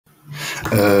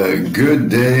Good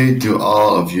day to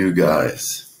all of you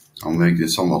guys. I'll make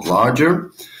this somewhat larger.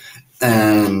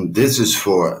 And this is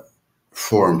for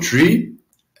Form 3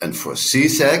 and for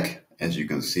CSEC, as you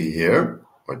can see here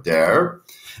or there.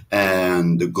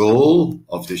 And the goal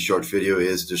of this short video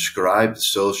is describe the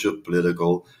social,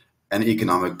 political, and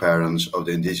economic patterns of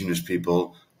the indigenous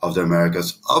people of the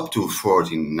Americas up to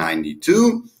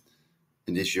 1492.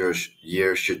 And this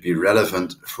year should be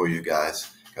relevant for you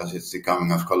guys because it's the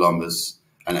coming of Columbus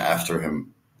and after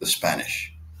him, the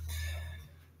Spanish.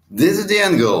 This is the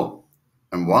end goal.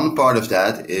 And one part of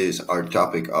that is our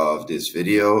topic of this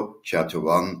video, Chapter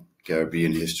 1,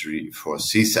 Caribbean History for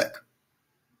CSEC.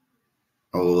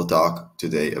 And we will talk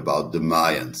today about the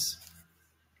Mayans.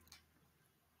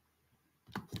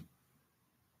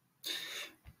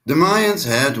 The Mayans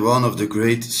had one of the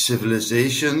great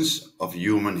civilizations of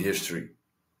human history.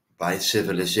 By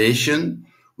civilization,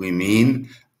 we mean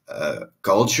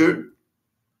culture,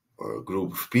 or a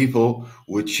group of people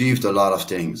who achieved a lot of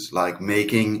things, like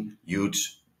making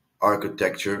huge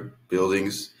architecture,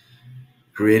 buildings,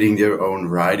 creating their own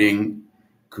writing,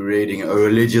 creating a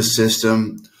religious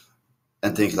system,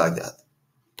 and things like that.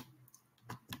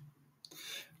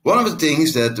 One of the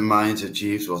things that the Mayans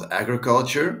achieved was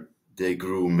agriculture. They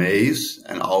grew maize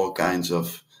and all kinds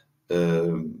of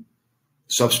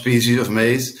subspecies of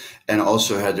maize, and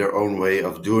also had their own way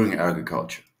of doing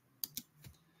agriculture.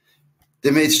 They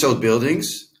made stone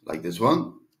buildings, like this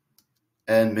one,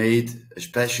 and made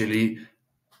especially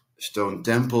stone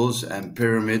temples and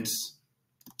pyramids.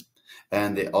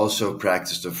 And they also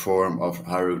practiced a form of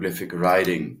hieroglyphic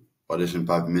writing, what is in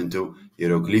Papiamento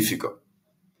hieroglyphico.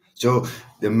 So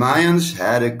the Mayans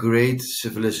had a great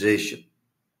civilization.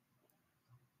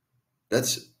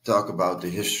 Let's talk about the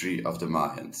history of the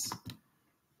Mayans.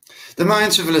 The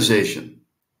Mayan civilization.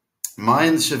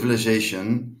 Mayan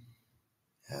civilization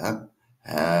had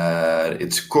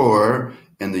its core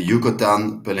in the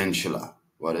Yucatan Peninsula.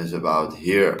 What is about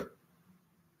here?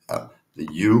 The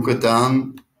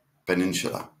Yucatan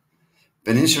Peninsula.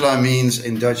 Peninsula means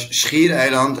in Dutch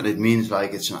schiereiland, and it means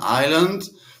like it's an island,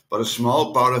 but a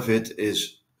small part of it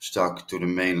is stuck to the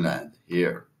mainland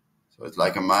here. So it's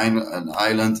like an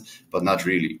island, but not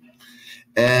really.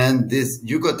 And this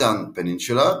Yucatan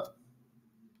Peninsula,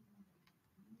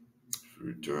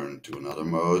 return to another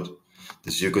mode.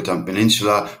 This Yucatan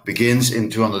Peninsula begins in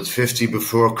 250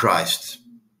 before Christ.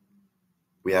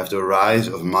 We have the rise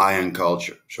of Mayan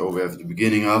culture. So we have the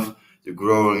beginning of the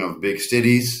growing of big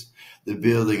cities, the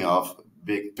building of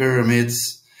big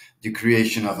pyramids, the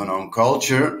creation of an own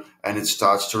culture, and it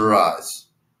starts to rise.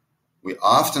 We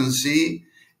often see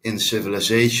in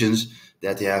civilizations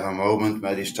that they have a moment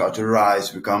where they start to rise,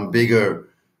 become bigger,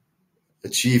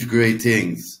 achieve great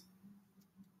things,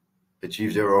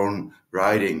 achieve their own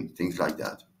writing, things like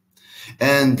that.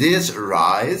 And this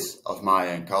rise of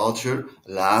Mayan culture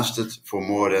lasted for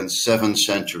more than 7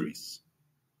 centuries.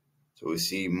 So we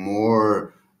see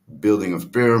more building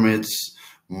of pyramids,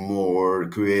 more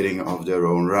creating of their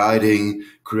own writing,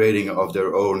 creating of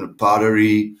their own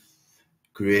pottery,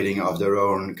 creating of their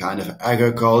own kind of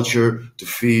agriculture to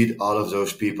feed all of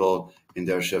those people in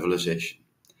their civilization.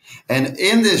 And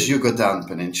in this Yucatan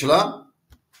Peninsula,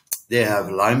 they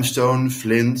have limestone,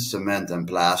 flint, cement, and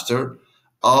plaster,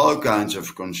 all kinds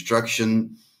of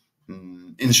construction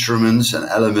instruments and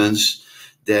elements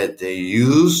that they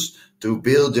use to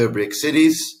build their big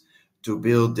cities, to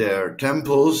build their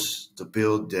temples, to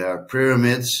build their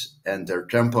pyramids and their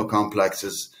temple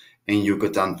complexes in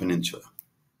Yucatan Peninsula.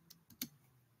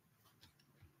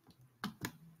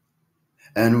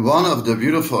 And one of the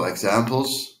beautiful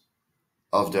examples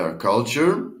of their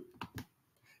culture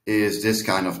is this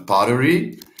kind of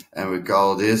pottery, and we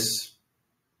call this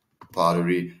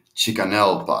pottery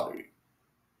Chicanel pottery.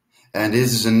 And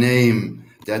this is a name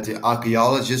that the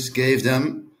archaeologists gave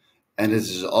them, and this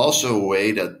is also a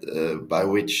way that by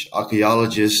which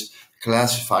archaeologists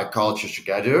classify cultures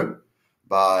together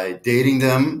by dating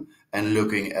them and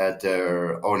looking at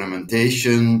their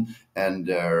ornamentation and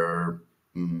their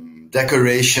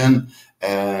decoration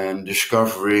and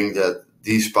discovering that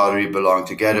these pottery belong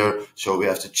together. So we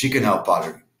have the Chicanel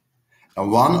pottery.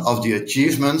 And one of the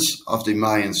achievements of the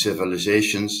Mayan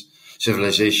civilization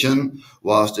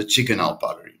was the Chicanel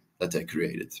pottery that they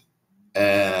created.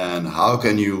 And how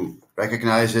can you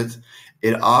recognize it?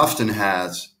 It often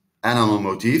has animal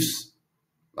motifs,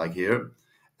 like here,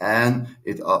 and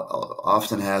it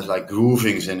often has like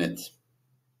groovings in it.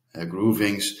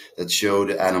 Groovings that show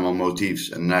the animal motifs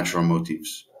and natural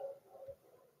motifs.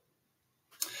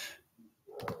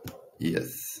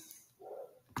 Yes,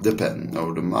 the pen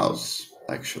or the mouse,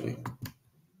 actually.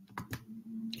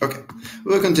 Okay,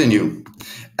 we'll continue.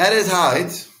 At its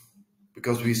height,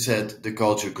 because we said the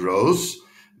culture grows,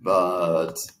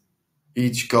 but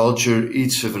each culture,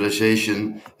 each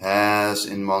civilization has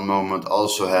in one moment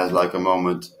also has like a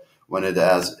moment when it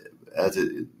is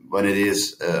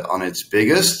on its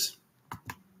biggest.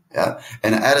 Yeah,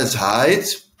 and at its height,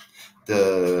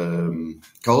 the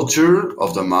culture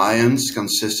of the Mayans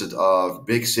consisted of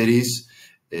big cities,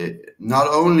 not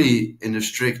only in the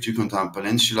strict Yucatan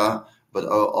Peninsula, but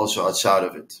also outside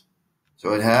of it.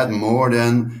 So it had more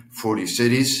than 40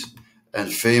 cities,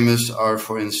 and famous are,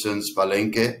 for instance,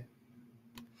 Palenque,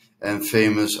 and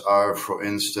famous are, for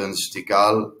instance,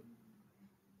 Tikal,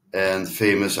 and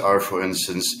famous are, for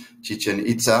instance, Chichen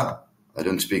Itza. I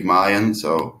don't speak Mayan,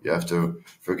 so you have to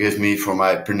forgive me for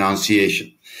my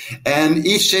pronunciation. And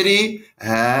each city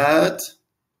had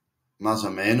más o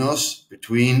menos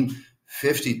between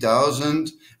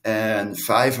 50,000 and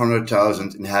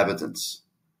 500,000 inhabitants.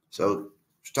 So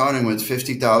starting with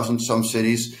 50,000, some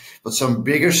cities, but some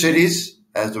bigger cities,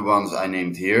 as the ones I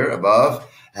named here above,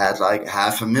 had like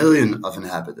 500,000 of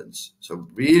inhabitants. So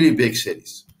really big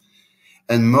cities.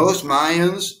 And most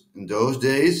Mayans in those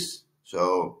days,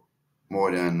 so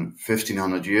more than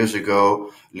 1,500 years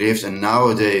ago, lived in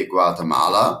nowadays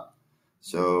Guatemala.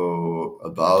 So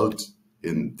about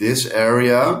in this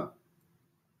area,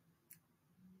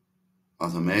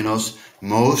 más o menos,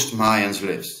 most Mayans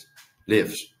lived,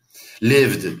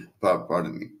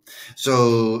 pardon me.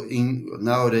 So in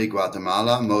nowadays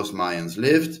Guatemala, most Mayans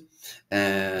lived,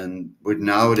 and with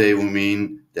nowadays we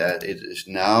mean that it is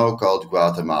now called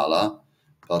Guatemala,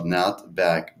 but not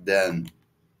back then.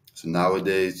 So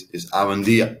nowadays is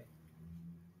Avandia.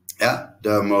 Yeah,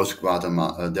 the most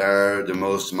there the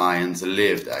most Mayans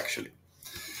lived actually.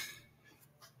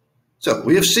 So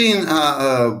we have seen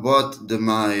what the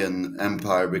Mayan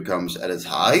Empire becomes at its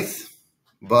height,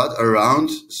 but around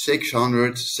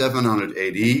 600, 700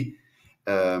 AD,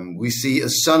 we see a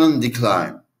sudden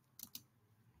decline.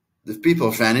 The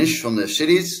people vanish from their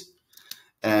cities,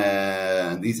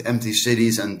 and these empty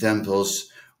cities and temples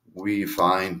we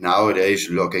find nowadays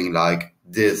looking like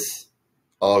this,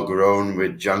 all grown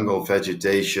with jungle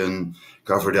vegetation,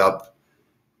 covered up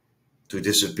to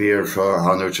disappear for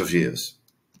hundreds of years.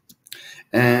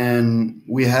 And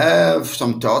we have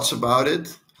some thoughts about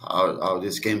it, how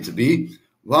this came to be.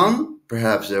 One,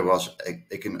 perhaps there was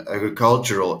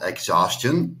agricultural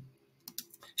exhaustion.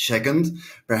 Second,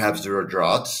 perhaps there were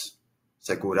droughts,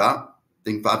 sequera,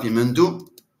 tingpapimentu.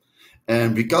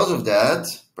 And because of that,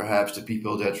 perhaps the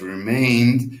people that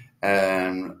remained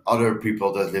and other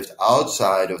people that lived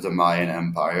outside of the Mayan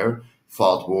Empire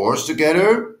fought wars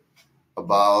together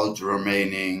about the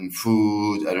remaining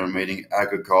food and the remaining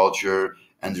agriculture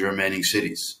and the remaining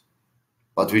cities.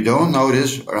 But we don't know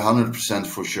this 100%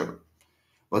 for sure.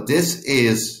 But this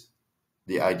is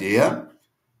the idea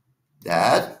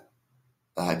that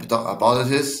the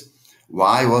hypothesis,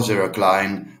 why was there a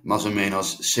decline más o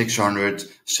menos 600,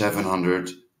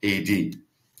 700 AD?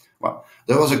 Well,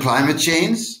 there was a climate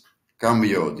change,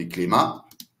 cambio de clima.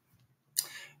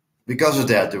 Because of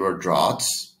that, there were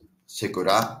droughts,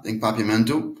 sequera,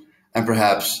 tingpapimentu, and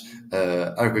perhaps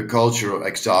agricultural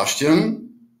exhaustion.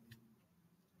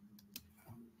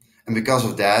 And because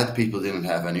of that, people didn't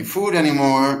have any food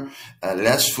anymore,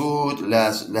 less food,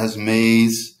 less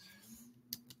maize.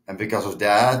 And because of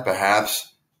that, perhaps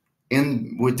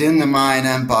within the Mayan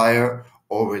Empire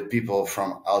or with people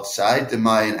from outside the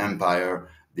Mayan Empire,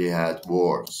 they had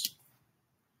wars.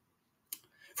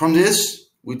 From this,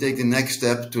 we take the next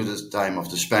step to the time of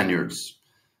the Spaniards.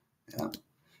 Yeah.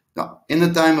 Now, in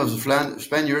the time of the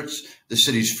Spaniards, the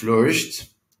cities flourished.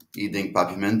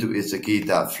 Tingpapimentu is the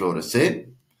Quita Florece.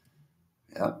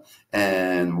 Yeah.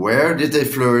 And where did they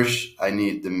flourish? I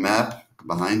need the map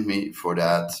behind me for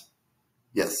that.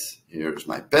 Yes, here's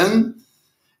my pen.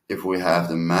 If we have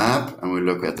the map and we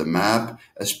look at the map,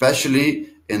 especially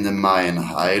in the Mayan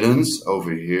highlands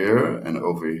over here and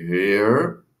over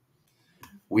here,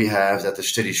 we have that the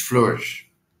cities flourish.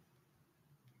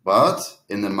 But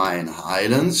in the Mayan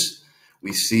highlands,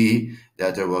 we see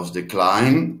that there was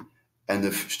decline and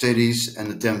the cities and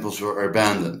the temples were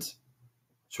abandoned.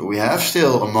 So we have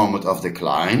still a moment of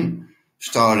decline,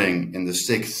 starting in the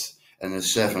 6th and the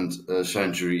 7th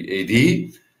century AD.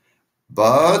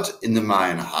 But in the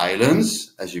Mayan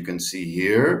highlands, as you can see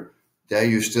here, there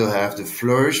you still have the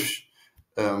flourishing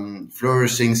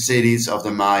cities of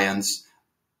the Mayans.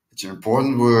 It's an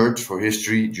important word for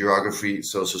history, geography,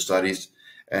 social studies.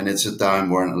 And it's a time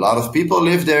when a lot of people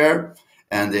live there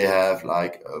and they have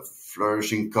like a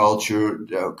flourishing culture.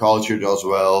 Their culture does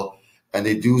well and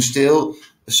they do still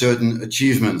certain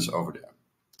achievements over there.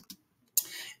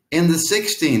 In the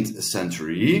 16th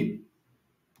century,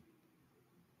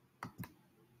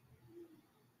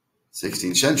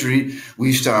 16th century,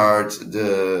 we start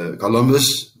the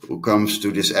Columbus, who comes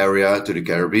to this area, to the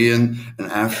Caribbean,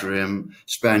 and after him,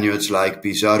 Spaniards like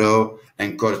Pizarro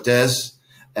and Cortés,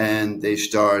 and they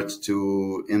start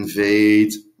to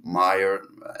invade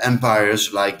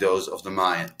empires like those of the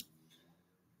Mayans.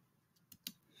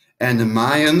 And the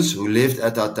Mayans who lived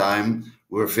at that time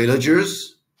were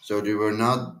villagers, so they were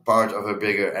not part of a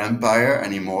bigger empire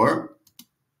anymore.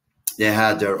 They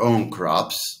had their own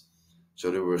crops, so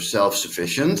they were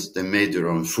self-sufficient. They made their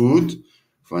own food,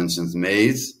 for instance,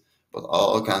 maize, but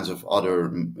all kinds of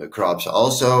other crops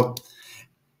also.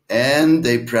 And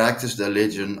they practiced the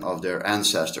religion of their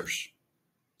ancestors.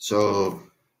 So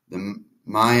the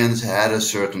Mayans had a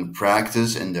certain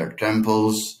practice in their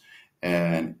temples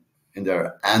and in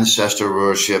their ancestor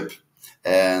worship,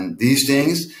 and these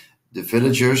things the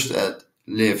villagers that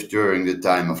lived during the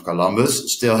time of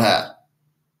Columbus still had,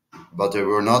 but they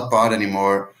were not part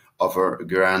anymore of a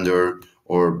grander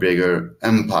or bigger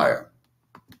empire.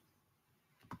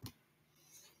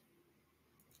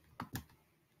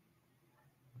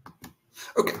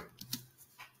 Okay.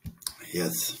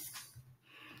 Yes.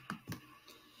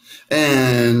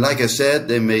 And like I said,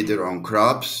 they made their own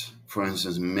crops. For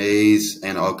instance, maize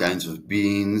and all kinds of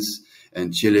beans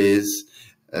and chilies.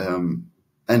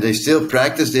 And they still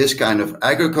practice this kind of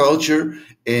agriculture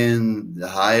in the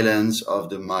highlands of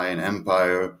the Mayan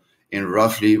Empire in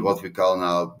roughly what we call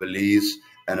now Belize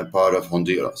and a part of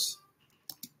Honduras.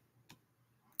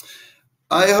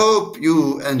 I hope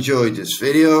you enjoyed this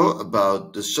video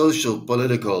about the social,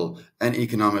 political, and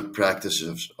economic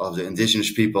practices of the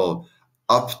indigenous people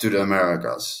up to the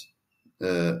Americas.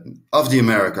 Of the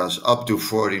Americas up to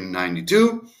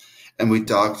 1492, and we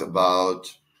talked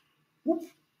about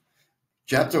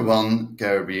Chapter 1,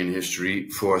 Caribbean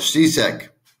History for CSEC.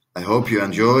 I hope you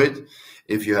enjoyed.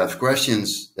 If you have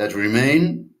questions that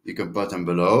remain, you can put them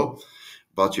below,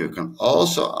 but you can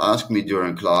also ask me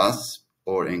during class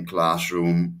or in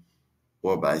classroom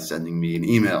or by sending me an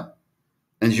email.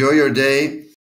 Enjoy your day.